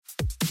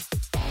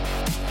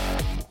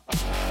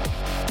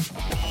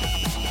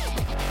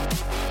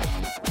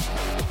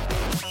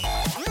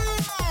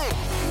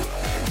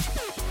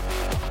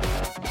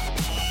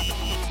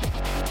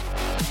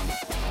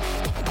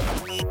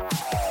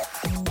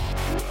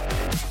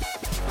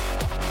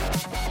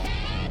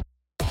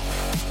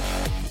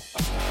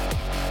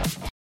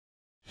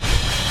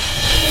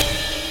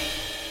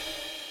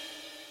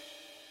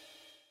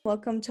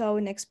Welcome to our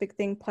Next Big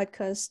Thing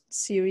podcast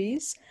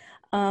series.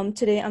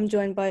 Today, I'm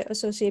joined by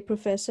Associate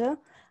Professor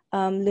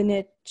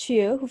Lynette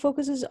Chia, who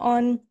focuses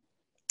on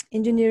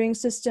engineering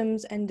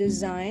systems and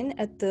design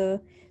at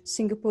the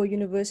Singapore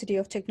University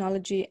of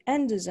Technology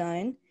and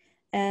Design.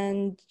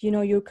 And,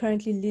 you're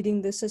currently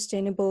leading the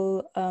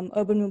Sustainable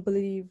Urban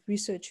Mobility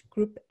Research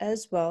Group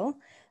as well.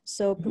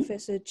 So,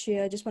 Professor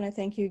Chia, I just want to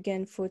thank you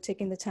again for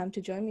taking the time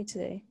to join me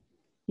today.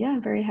 Yeah,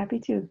 I'm very happy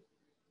to.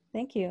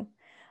 Thank you.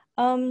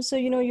 So,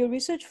 your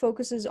research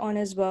focuses on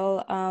as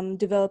well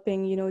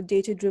developing,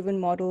 data-driven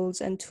models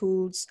and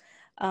tools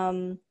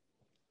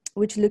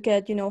which look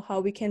at, how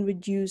we can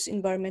reduce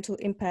environmental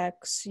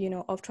impacts,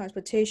 of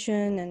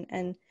transportation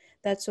and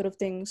that sort of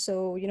thing.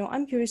 So,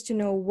 I'm curious to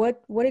know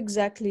what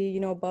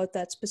exactly, about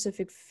that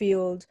specific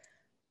field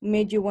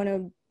made you want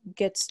to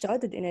get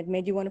started in it,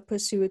 made you want to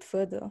pursue it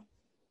further?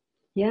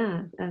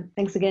 Yeah,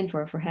 thanks again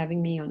for having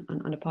me on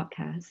the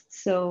podcast.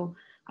 So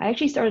I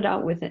actually started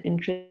out with an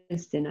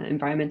interest in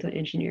environmental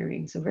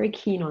engineering, so very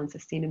keen on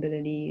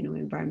sustainability,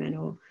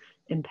 environmental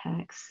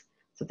impacts.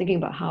 So thinking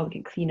about how we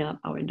can clean up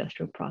our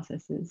industrial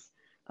processes.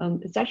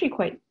 It's actually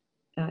quite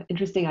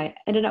interesting. I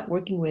ended up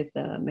working with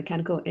a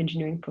mechanical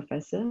engineering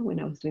professor when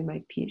I was doing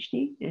my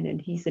PhD, and then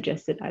he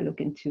suggested I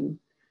look into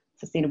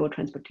sustainable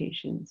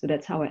transportation. So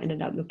that's how I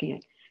ended up looking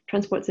at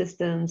transport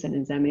systems and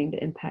examining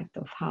the impact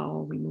of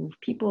how we move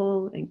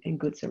people and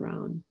goods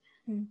around.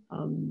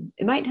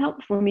 It might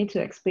help for me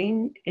to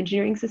explain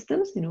engineering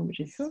systems,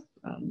 which is Sure.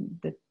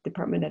 The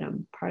department that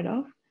I'm part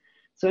of.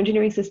 So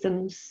engineering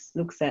systems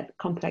looks at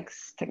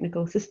complex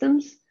technical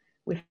systems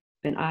with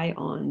an eye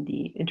on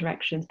the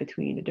interactions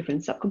between the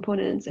different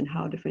subcomponents and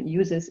how different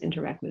users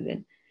interact with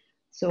it.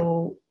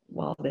 So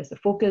while there's a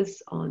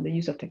focus on the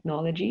use of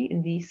technology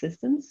in these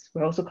systems,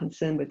 we're also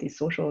concerned with the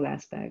social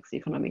aspects, the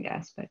economic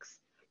aspects.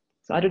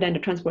 So other than the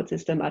transport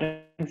system,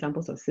 other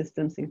examples of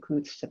systems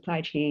include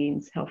supply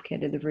chains, healthcare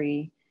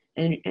delivery,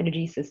 and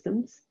energy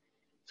systems.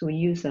 So we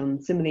use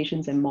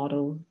simulations and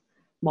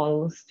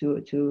models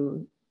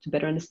to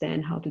better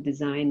understand how to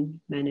design,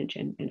 manage,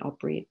 and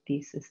operate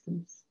these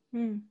systems.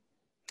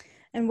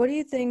 And what do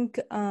you think,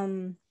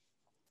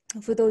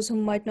 for those who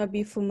might not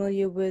be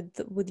familiar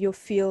with your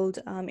field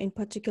in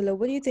particular,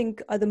 what do you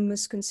think are the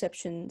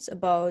misconceptions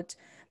about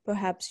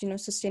perhaps,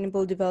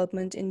 sustainable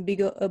development in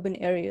bigger urban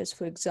areas,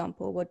 for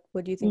example?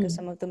 What do you think are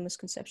some of the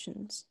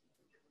misconceptions?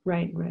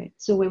 Right.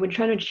 So when we're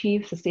trying to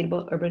achieve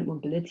sustainable urban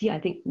mobility, I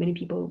think many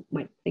people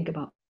might think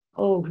about,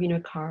 greener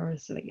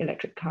cars, like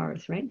electric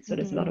cars, right? So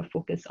there's a lot of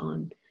focus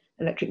on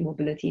electric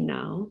mobility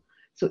now.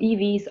 So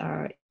EVs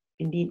are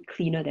indeed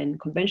cleaner than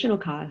conventional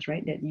cars,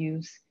 right, that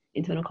use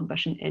internal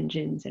combustion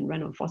engines and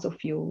run on fossil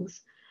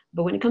fuels.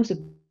 But when it comes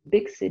to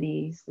big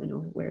cities,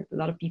 where a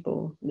lot of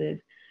people live,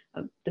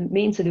 the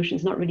main solution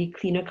is not really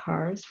cleaner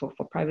cars for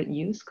private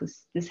use,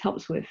 because this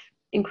helps with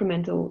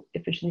incremental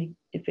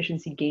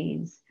efficiency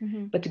gains.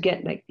 But to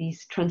get like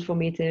these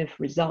transformative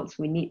results,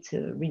 we need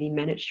to really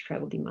manage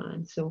travel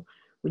demand. So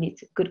we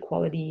need good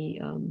quality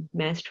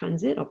mass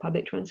transit or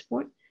public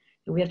transport.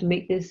 And we have to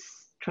make this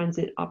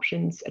transit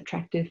options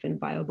attractive and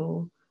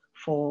viable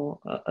for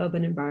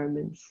urban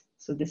environments.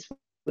 So this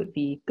would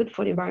be good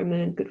for the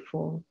environment, good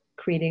for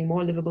creating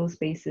more livable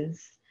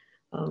spaces.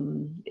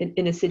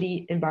 In a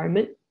city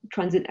environment,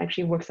 transit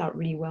actually works out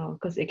really well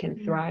because it can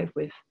thrive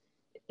with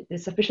the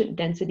sufficient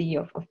density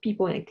of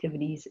people and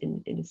activities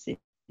in the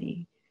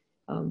city.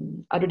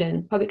 Other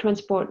than public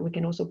transport, we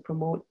can also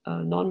promote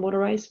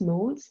non-motorized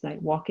modes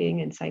like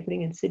walking and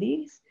cycling in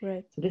cities.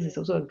 Right. So this is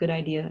also a good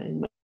idea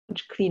and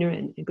much cleaner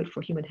and good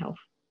for human health.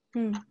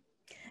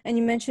 And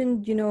you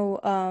mentioned,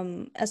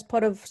 as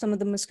part of some of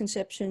the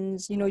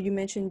misconceptions, you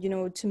mentioned,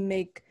 to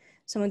make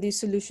some of these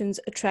solutions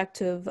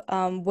attractive.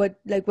 What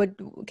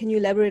can you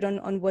elaborate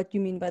on what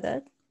you mean by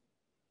that?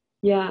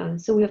 Yeah,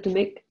 so we have to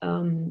make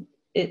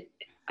it,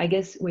 I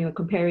guess when you're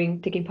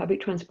comparing taking public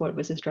transport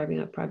versus driving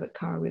a private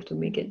car, we have to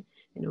make it,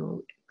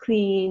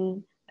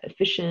 clean,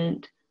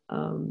 efficient,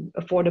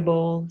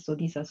 affordable. So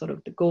these are sort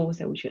of the goals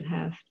that we should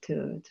have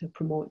to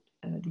promote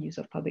the use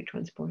of public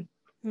transport.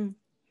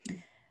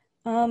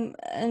 And,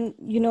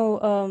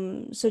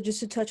 so just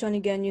to touch on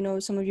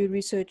again, some of your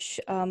research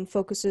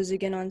focuses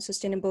again on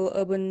sustainable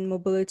urban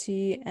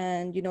mobility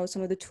and,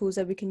 some of the tools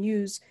that we can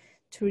use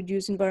to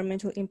reduce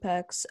environmental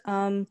impacts.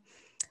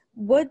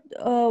 What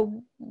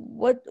do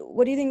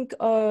you think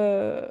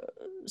are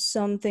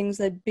some things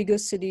that bigger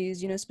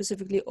cities,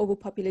 specifically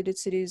overpopulated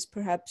cities,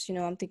 perhaps,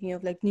 I'm thinking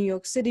of like New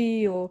York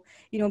City or,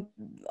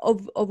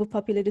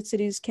 overpopulated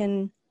cities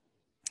can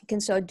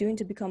start doing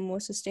to become more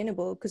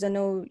sustainable? Because I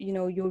know,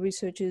 your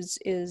research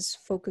is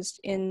focused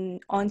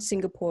on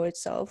Singapore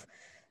itself.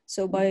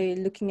 So by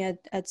looking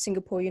at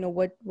Singapore,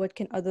 what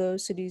can other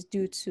cities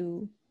do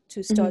to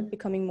start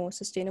becoming more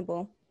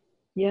sustainable?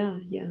 Yeah.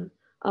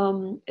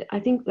 I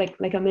think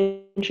like I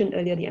mentioned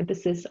earlier, the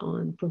emphasis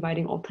on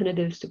providing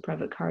alternatives to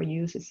private car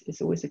use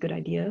is always a good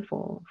idea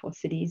for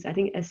cities. I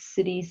think as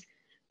cities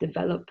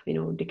develop,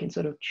 they can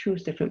sort of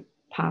choose different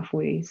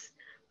pathways,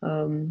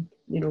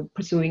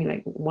 pursuing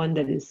like one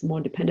that is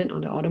more dependent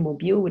on the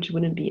automobile, which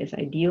wouldn't be as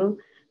ideal,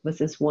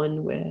 versus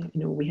one where,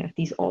 we have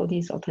all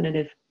these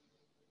alternative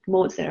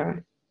modes that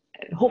are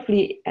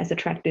hopefully as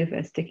attractive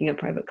as taking a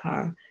private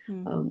car.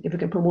 If we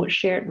can promote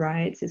shared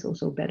rides, is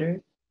also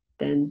better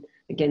than,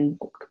 again,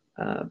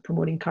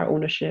 promoting car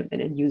ownership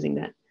and then using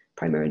that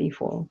primarily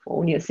for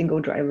only a single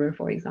driver,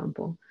 for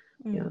example.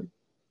 Yeah.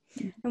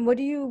 And what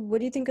do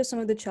you think are some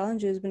of the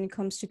challenges when it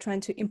comes to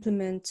trying to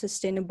implement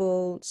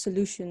sustainable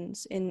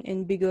solutions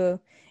in bigger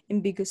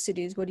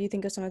cities? What do you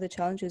think are some of the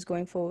challenges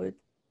going forward?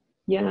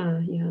 Yeah.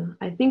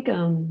 I think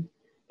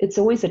it's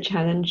always a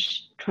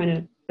challenge trying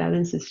to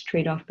balance this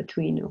trade-off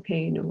between,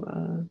 okay,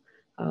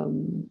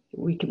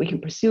 we can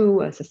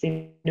pursue a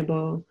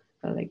sustainable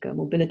like a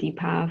mobility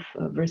path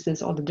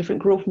versus all the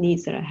different growth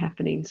needs that are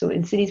happening. So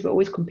in cities, we're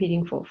always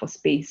competing for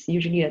space.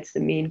 Usually that's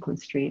the main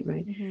constraint,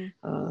 right?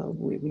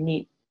 We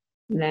need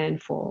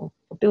land for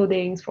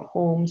buildings, for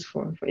homes,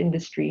 for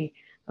industry,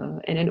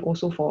 and then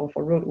also for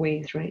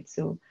roadways, right?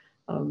 So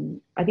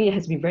I think it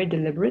has to be very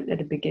deliberate at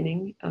the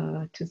beginning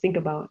to think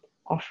about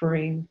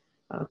offering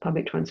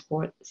public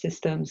transport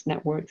systems,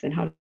 networks, and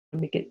how to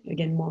make it,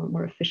 again,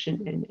 more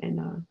efficient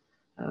and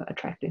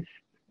attractive.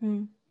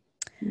 And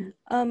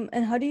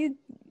how do you,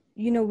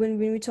 when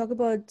we talk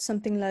about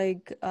something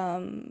like,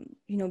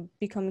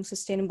 becoming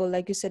sustainable,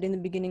 like you said in the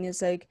beginning,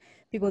 is like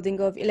people think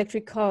of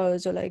electric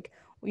cars or like,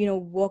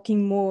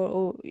 walking more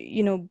or,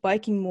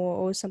 biking more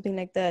or something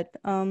like that.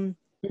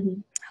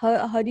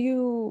 How do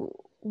you,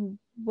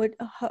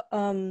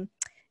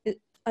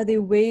 are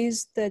there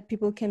ways that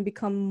people can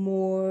become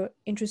more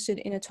interested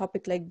in a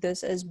topic like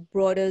this, as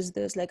broad as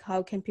this? Like,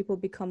 how can people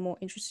become more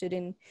interested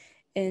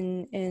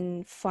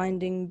in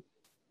finding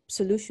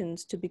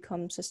solutions to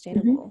become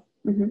sustainable?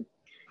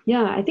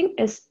 Yeah, I think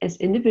as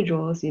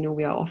individuals,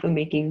 we are often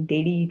making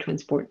daily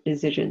transport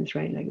decisions,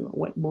 right? Like,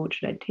 what mode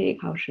should I take?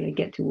 How should I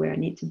get to where I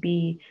need to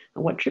be?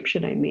 What trip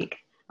should I make?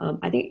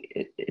 I think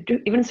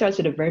it even starts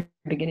at the very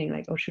beginning,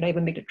 like, oh, should I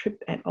even make the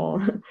trip at all?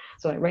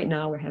 So like right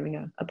now we're having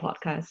a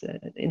podcast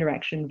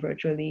interaction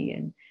virtually,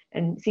 and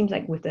it seems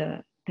like with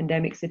the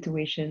pandemic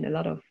situation, a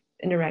lot of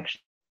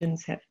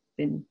interactions have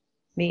been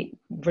made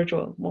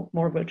virtual,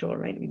 more virtual,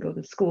 right? We go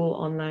to school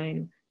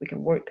online, we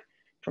can work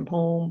from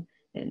home,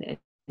 and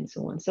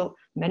so on. So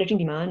managing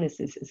demand is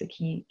a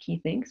key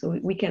thing. So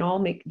we can all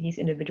make these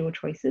individual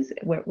choices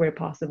where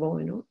possible.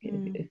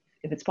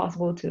 If it's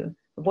possible to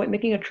avoid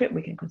making a trip,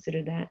 we can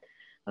consider that.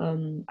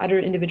 Other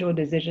individual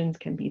decisions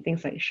can be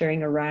things like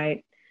sharing a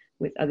ride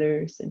with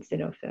others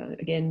instead of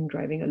again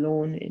driving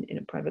alone in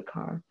a private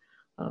car,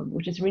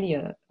 which is really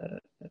a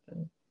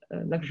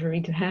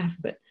luxury to have.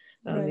 But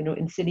Right.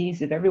 in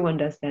cities, if everyone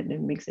does that, then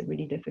it makes it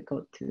really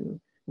difficult to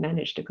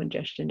manage the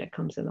congestion that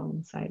comes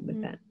alongside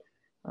with that.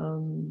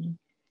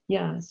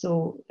 Yeah,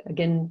 so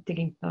again,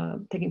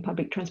 taking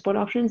public transport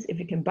options. If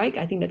you can bike,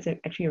 I think that's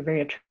actually a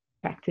very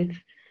attractive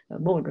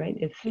mode, right?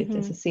 If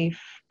there's a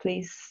safe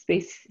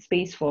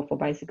space for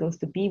bicycles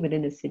to be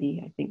within the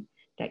city, I think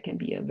that can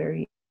be a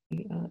very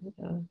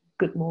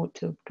good mode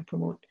to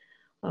promote.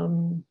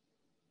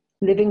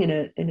 Living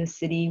in a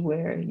city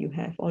where you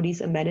have all these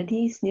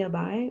amenities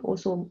nearby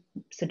also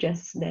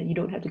suggests that you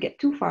don't have to get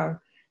too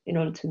far in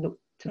order to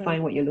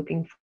find what you're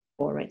looking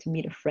for, right? To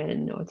meet a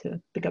friend or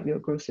to pick up your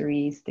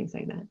groceries, things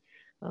like that.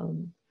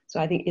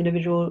 So I think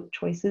individual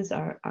choices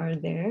are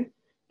there.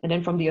 And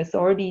then from the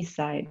authorities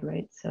side,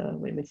 right? So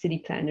when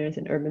city planners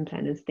and urban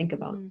planners think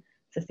about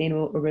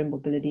sustainable urban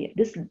mobility,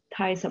 this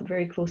ties up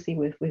very closely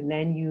with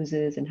land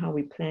uses and how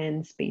we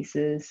plan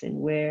spaces and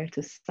where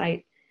to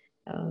site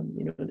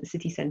the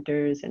city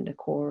centers and the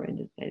core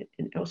and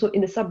also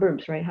in the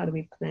suburbs, right? How do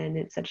we plan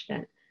it such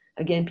that,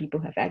 again, people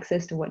have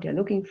access to what they're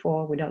looking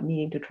for without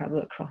needing to travel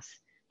across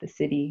the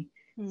city?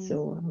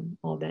 So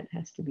all that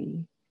has to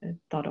be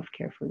thought of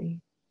carefully.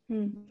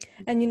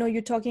 And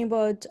you're talking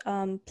about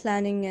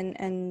planning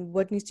and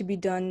what needs to be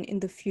done in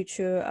the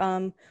future.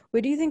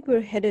 Where do you think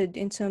we're headed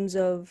in terms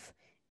of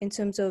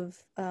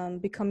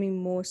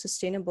becoming more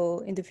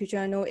sustainable in the future?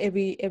 I know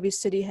every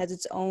city has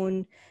its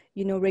own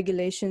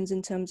regulations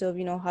in terms of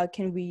how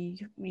can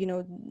we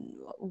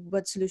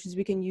what solutions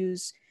we can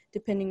use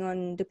depending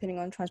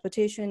on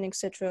transportation,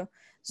 etc.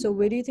 So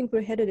where do you think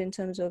we're headed in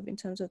terms of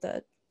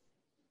that?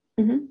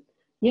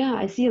 Yeah,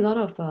 I see a lot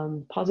of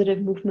positive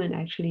movement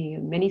actually.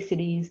 Many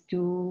cities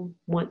do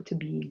want to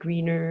be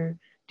greener,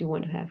 do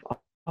want to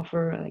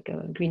offer like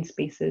green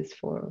spaces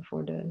for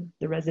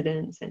the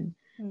residents and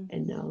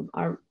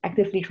are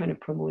actively trying to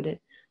promote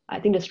it. I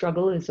think the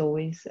struggle is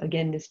always,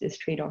 again, this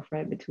trade-off,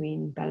 right,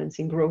 between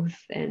balancing growth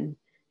and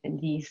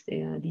these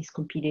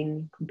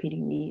competing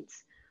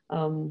needs.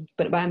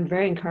 But I'm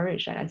very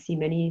encouraged. I see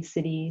many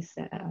cities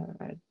that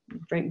are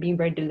being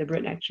very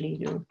deliberate,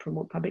 actually,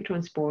 promote public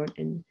transport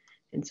and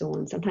so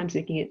on. Sometimes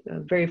making it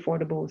very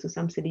affordable. So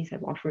some cities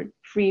have offered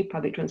free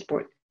public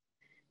transport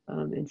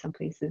in some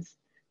places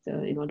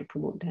in order to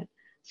promote that.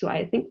 So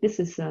I think this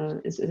is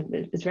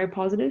very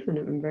positive, and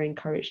I'm very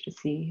encouraged to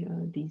see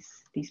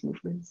these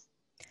movements.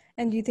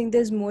 And do you think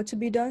there's more to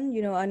be done?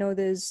 I know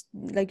there's,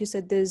 like you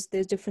said, there's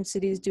different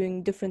cities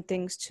doing different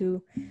things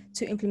to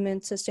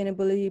implement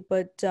sustainability,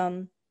 but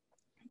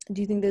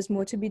Do you think there's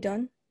more to be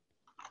done?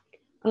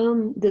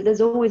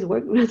 There's always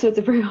work, so it's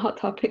a very hot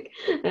topic,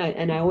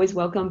 and I always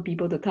welcome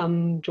people to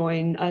come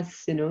join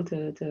us,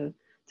 to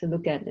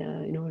look at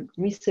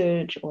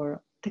research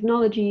or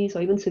technologies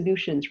or even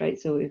solutions, right?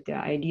 So if there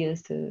are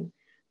ideas to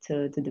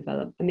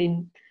develop, I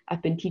mean,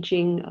 I've been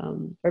teaching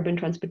urban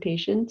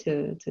transportation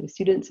to the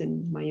students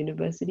in my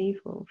university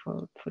for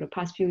the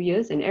past few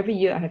years, and every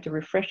year I have to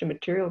refresh the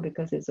material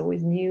because there's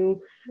always new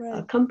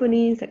Right.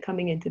 companies that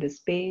coming into the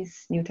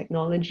space, new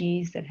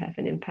technologies that have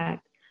an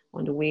impact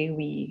on the way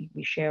we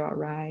share our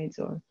rides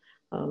or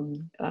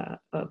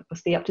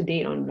stay up to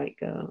date on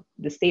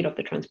the state of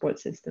the transport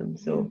system.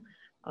 So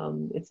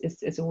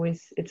it's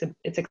always it's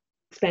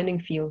expanding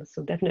field.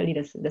 So definitely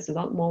there's a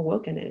lot more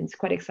work, and it's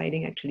quite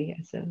exciting actually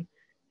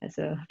as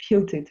a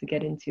field to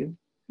get into.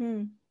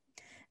 Hmm.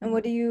 And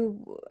what do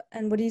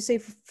you say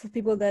for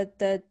people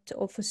that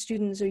or for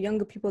students or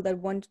younger people that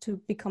want to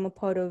become a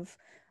part of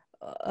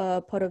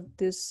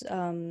this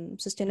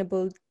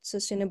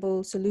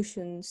sustainable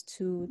solutions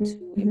to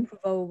Mm-hmm. improve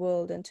our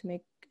world and to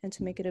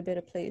make it a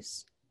better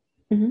place?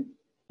 Mm-hmm.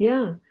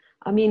 Yeah.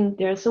 I mean,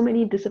 there are so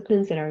many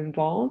disciplines that are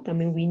involved. I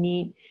mean, we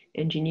need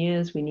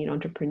engineers, we need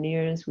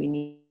entrepreneurs, we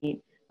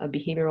need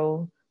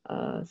behavioral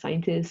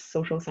scientists,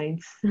 social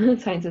science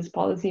sciences,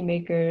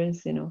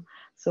 policymakers,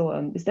 So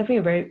it's definitely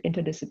a very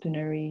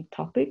interdisciplinary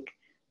topic,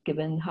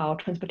 given how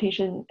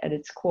transportation at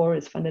its core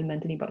is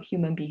fundamentally about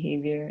human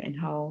behavior and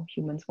how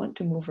humans want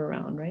to move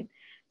around, right?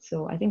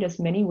 So I think there's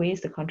many ways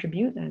to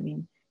contribute. I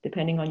mean,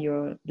 depending on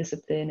your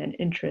discipline and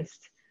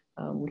interest,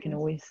 we can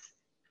always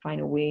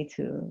find a way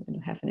to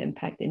have an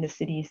impact in the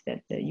cities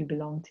that you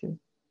belong to.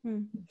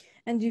 Hmm.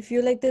 And do you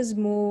feel like there's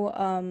more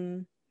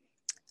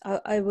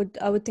I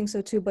would think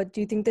so too, but do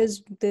you think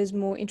there's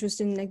more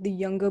interest in like the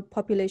younger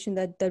population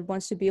that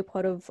wants to be a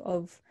part of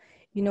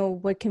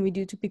what can we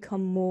do to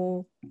become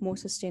more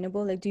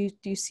sustainable? Like do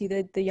you see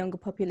that the younger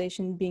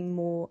population being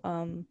more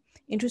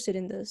interested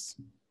in this?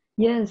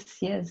 Yes,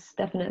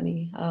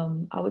 definitely.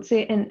 I would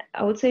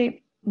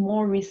say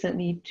more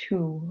recently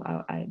too.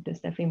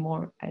 There's definitely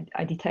more.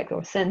 I detect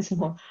or sense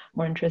more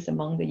interest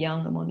among the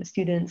young, among the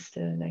students.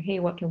 To like, hey,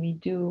 what can we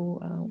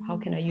do? How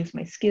can I use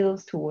my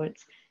skills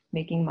towards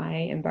making my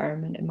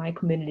environment and my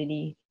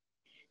community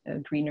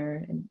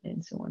greener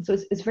and so on. So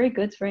it's very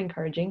good. It's very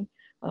encouraging.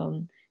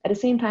 At the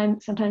same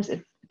time, sometimes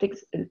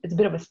it's a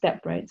bit of a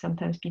step, right?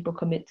 Sometimes people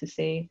commit to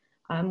say,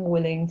 I'm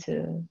willing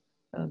to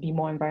be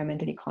more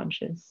environmentally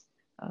conscious.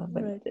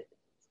 But Right.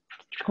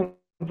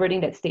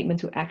 converting that statement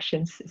to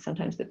actions is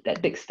sometimes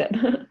that big step.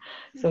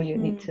 So you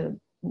need Mm. to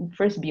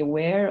first be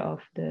aware of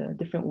the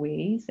different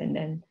ways, and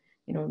then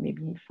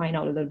maybe find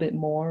out a little bit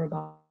more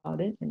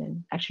about it, and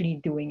then actually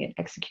doing it,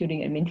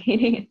 executing and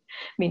maintaining it,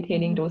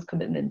 maintaining Mhm. those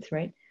commitments,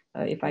 right?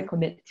 If I Right.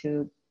 commit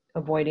to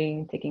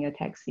avoiding taking a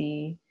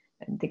taxi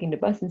and taking the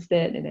bus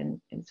instead,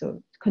 and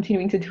so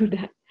continuing to do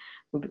that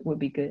would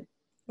be good.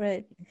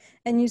 Right.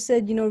 And you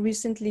said,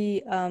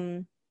 recently,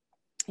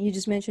 you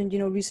just mentioned,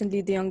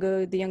 recently the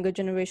younger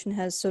generation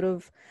has sort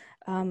of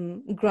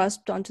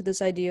grasped onto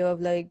this idea of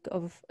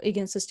of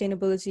again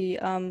sustainability.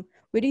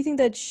 Where do you think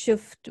that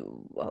shift?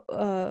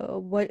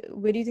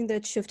 Where do you think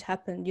that shift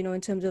happened?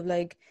 In terms of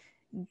like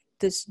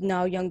this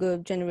now younger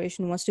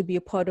generation wants to be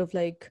a part of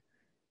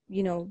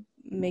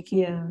making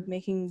Yeah.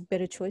 making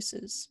better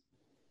choices.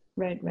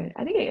 Right.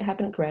 I think it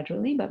happened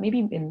gradually, but maybe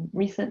in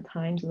recent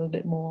times a little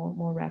bit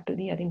more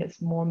rapidly. I think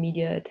there's more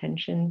media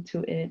attention to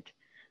it.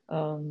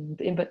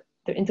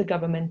 The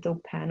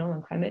Intergovernmental Panel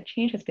on Climate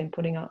Change has been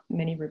putting out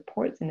many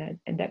reports, and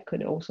that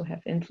could also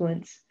have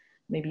influenced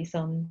maybe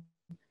some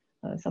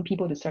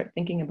people to start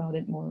thinking about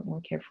it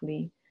more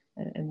carefully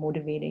and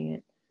motivating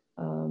it.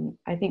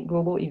 I think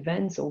global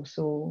events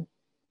also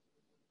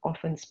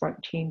often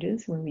spark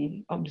changes when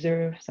we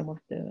observe some of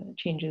the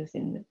changes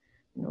in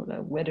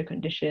the weather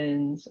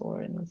conditions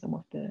or some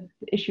of the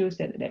issues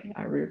that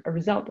are a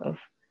result of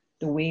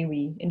the way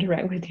we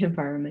interact with the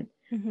environment.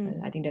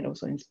 Mm-hmm. I think that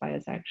also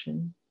inspires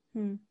action.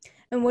 Hmm.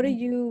 And what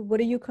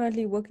are you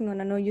currently working on?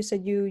 I know you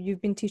said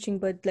you've been teaching,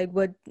 but like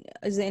what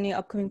is there any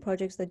upcoming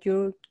projects that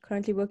you're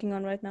currently working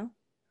on right now?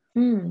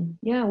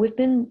 Yeah, we've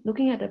been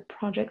looking at a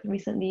project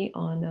recently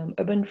on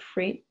urban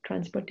freight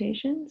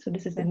transportation. So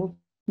this is the Okay.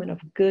 movement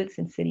of goods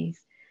in cities.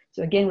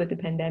 So again, with the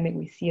pandemic,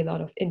 we see a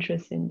lot of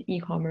interest in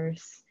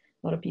e-commerce,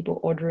 a lot of people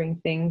ordering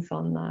things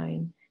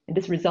online, and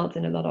this results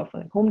in a lot of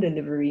home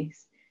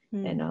deliveries.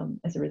 Hmm. And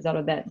as a result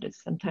of that,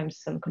 there's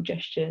sometimes some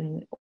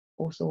congestion,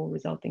 also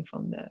resulting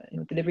from the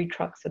delivery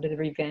trucks or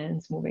delivery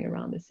vans moving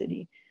around the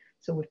city.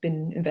 So we've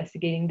been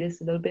investigating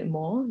this a little bit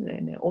more,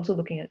 and also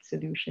looking at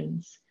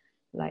solutions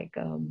like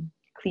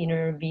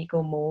cleaner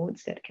vehicle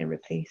modes that can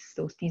replace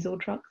those diesel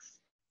trucks,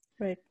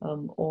 Right.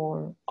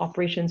 or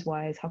operations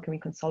wise, how can we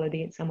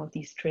consolidate some of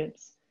these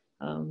trips?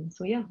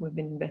 So yeah, we've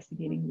been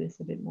investigating this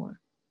a bit more.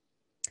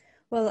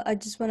 Well, I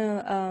just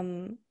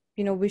wanna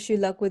wish you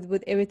luck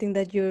with everything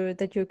that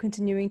you're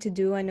continuing to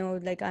do. I know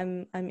like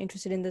I'm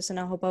interested in this and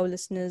I hope our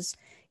listeners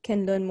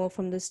can learn more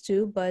from this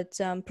too. But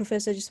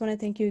Professor, I just want to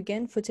thank you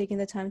again for taking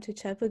the time to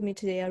chat with me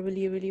today. I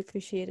really, really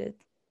appreciate it.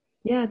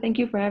 Yeah, thank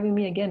you for having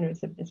me again.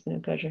 It's been a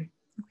pleasure.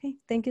 Okay,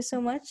 thank you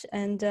so much,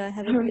 and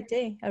have a All right. great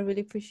day. I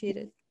really appreciate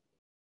it.